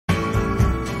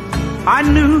I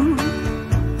knew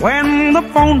when the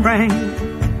phone rang,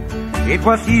 it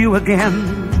was you again.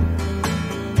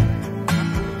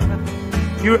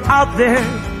 You're out there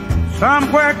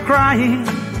somewhere crying,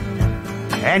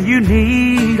 and you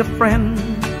need a friend.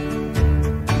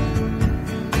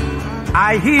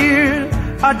 I hear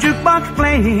a jukebox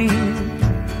playing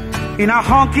in a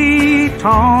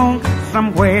honky-tonk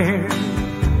somewhere.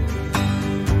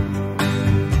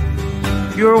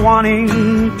 You're wanting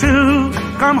to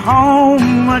come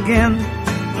home again,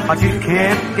 but you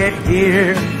can't get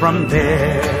here from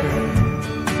there.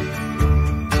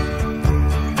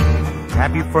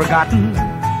 Have you forgotten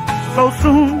so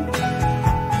soon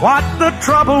what the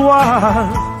trouble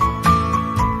was?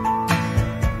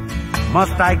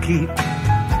 Must I keep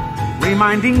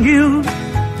reminding you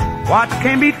what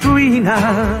came between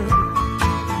us?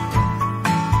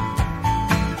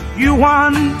 You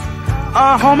want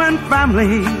a home and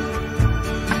family,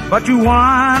 but you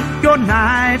want your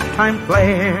nighttime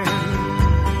flair.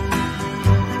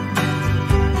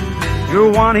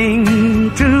 You're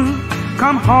wanting to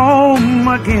come home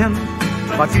again,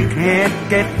 but you can't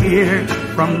get here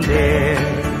from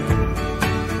there.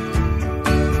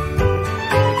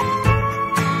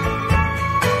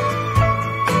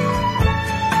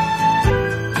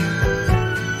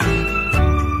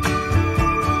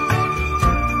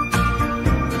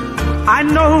 I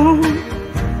know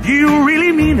you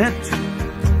really mean it,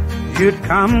 you'd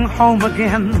come home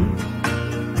again.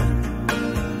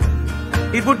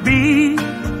 It would be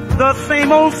the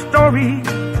same old story,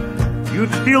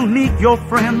 you'd still need your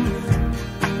friends.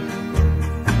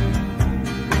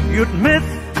 You'd miss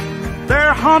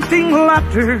their haunting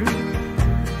laughter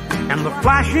and the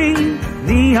flashing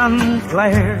neon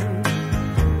flare.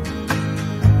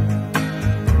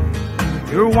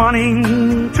 You're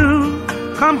wanting to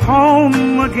come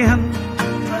home again,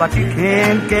 but you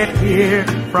can't get here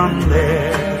from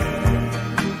there.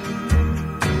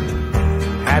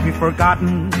 Have you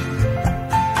forgotten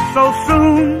so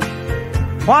soon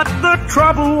what the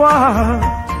trouble was?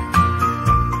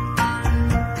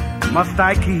 Must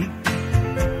I keep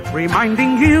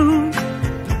reminding you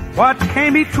what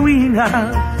came between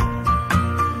us?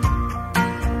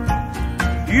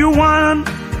 You want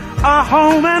a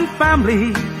home and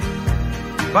family,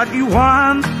 but you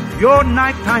want your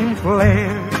nighttime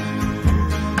flair.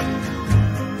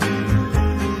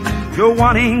 You're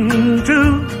wanting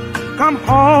to come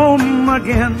home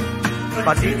again,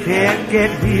 but you can't get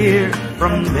here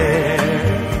from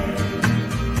there.